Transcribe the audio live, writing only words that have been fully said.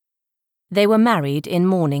They were married in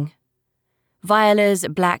mourning. Viola's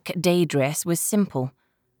black day dress was simple,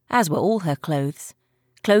 as were all her clothes,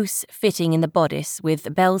 close fitting in the bodice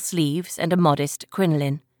with bell sleeves and a modest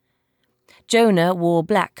crinoline. Jonah wore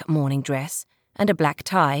black mourning dress and a black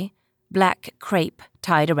tie, black crape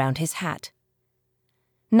tied around his hat.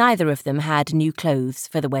 Neither of them had new clothes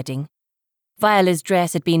for the wedding. Viola's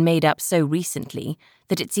dress had been made up so recently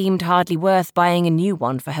that it seemed hardly worth buying a new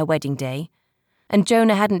one for her wedding day, and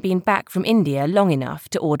Jonah hadn't been back from India long enough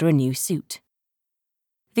to order a new suit.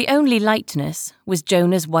 The only lightness was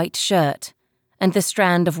Jonah's white shirt and the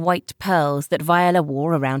strand of white pearls that Viola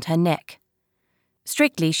wore around her neck.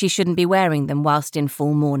 Strictly, she shouldn't be wearing them whilst in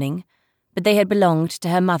full mourning, but they had belonged to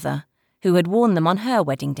her mother, who had worn them on her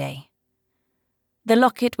wedding day. The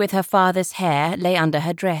locket with her father's hair lay under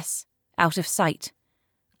her dress, out of sight,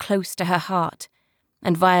 close to her heart,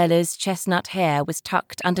 and Viola's chestnut hair was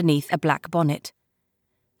tucked underneath a black bonnet.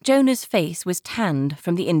 Jonah's face was tanned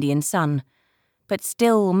from the Indian sun, but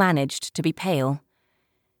still managed to be pale.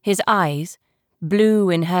 His eyes, blue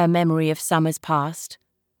in her memory of summers past,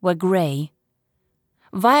 were grey.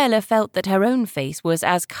 Viola felt that her own face was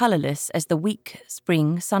as colourless as the weak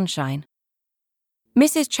spring sunshine.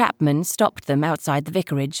 Mrs. Chapman stopped them outside the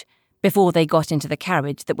vicarage before they got into the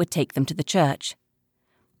carriage that would take them to the church.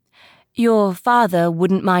 "Your father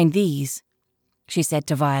wouldn't mind these," she said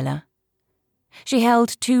to Viola. She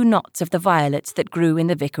held 2 knots of the violets that grew in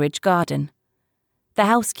the vicarage garden. The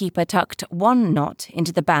housekeeper tucked one knot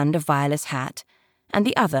into the band of Viola's hat and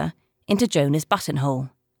the other into Jonah's buttonhole.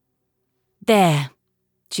 "There,"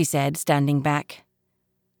 she said, standing back.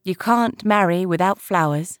 "You can't marry without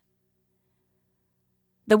flowers."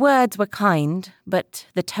 The words were kind, but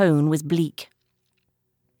the tone was bleak.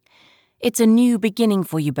 "It's a new beginning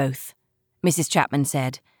for you both," Mrs. Chapman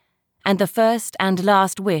said, "and the first and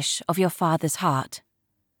last wish of your father's heart."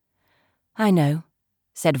 "I know,"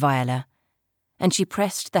 said Viola, and she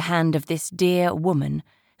pressed the hand of this dear woman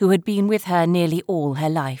who had been with her nearly all her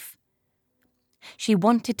life. She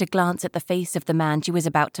wanted to glance at the face of the man she was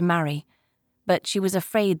about to marry, but she was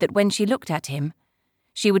afraid that when she looked at him,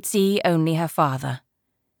 she would see only her father.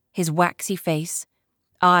 His waxy face,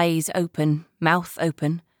 eyes open, mouth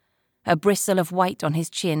open, a bristle of white on his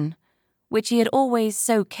chin, which he had always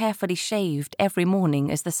so carefully shaved every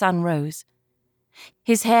morning as the sun rose.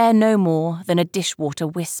 His hair no more than a dishwater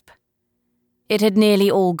wisp. It had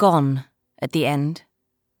nearly all gone at the end.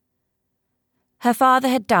 Her father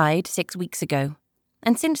had died 6 weeks ago,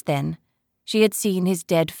 and since then she had seen his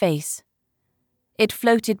dead face. It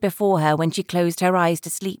floated before her when she closed her eyes to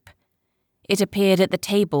sleep. It appeared at the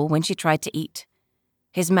table when she tried to eat,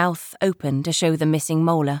 his mouth open to show the missing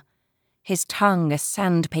molar, his tongue a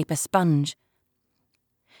sandpaper sponge.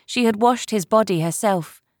 She had washed his body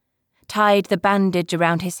herself, tied the bandage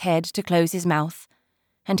around his head to close his mouth,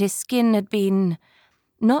 and his skin had been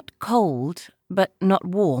not cold, but not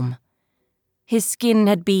warm. His skin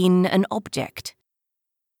had been an object.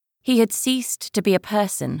 He had ceased to be a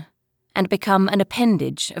person and become an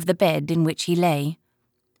appendage of the bed in which he lay.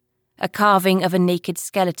 A carving of a naked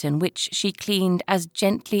skeleton which she cleaned as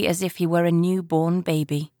gently as if he were a newborn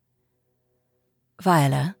baby.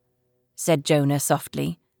 "Viola," said Jonah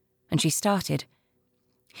softly, and she started.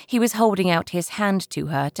 He was holding out his hand to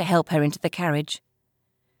her to help her into the carriage.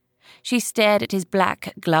 She stared at his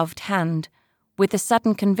black, gloved hand, with the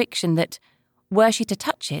sudden conviction that, were she to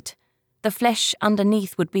touch it, the flesh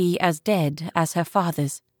underneath would be as dead as her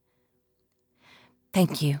father's.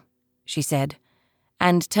 "Thank you," she said,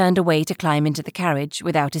 and turned away to climb into the carriage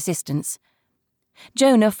without assistance.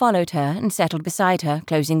 Jonah followed her and settled beside her,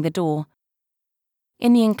 closing the door.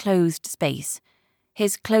 In the enclosed space,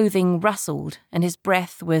 his clothing rustled and his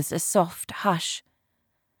breath was a soft hush.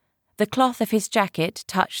 The cloth of his jacket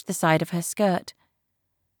touched the side of her skirt.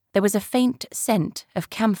 There was a faint scent of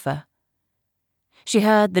camphor. She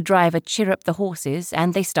heard the driver chirrup the horses,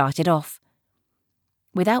 and they started off.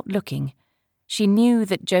 Without looking, she knew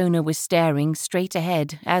that Jonah was staring straight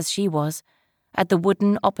ahead, as she was, at the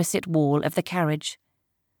wooden opposite wall of the carriage.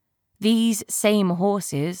 These same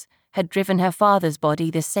horses had driven her father's body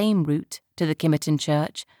the same route to the Kimmerton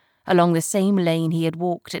church, along the same lane he had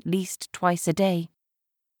walked at least twice a day.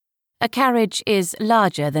 A carriage is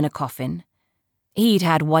larger than a coffin. He'd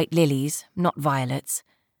had white lilies, not violets.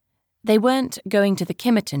 They weren't going to the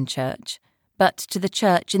Kimmerton church, but to the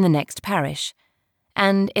church in the next parish,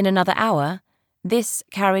 and in another hour, this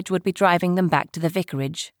carriage would be driving them back to the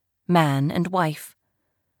vicarage, man and wife.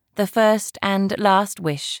 The first and last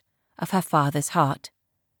wish of her father's heart.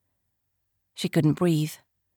 She couldn't breathe.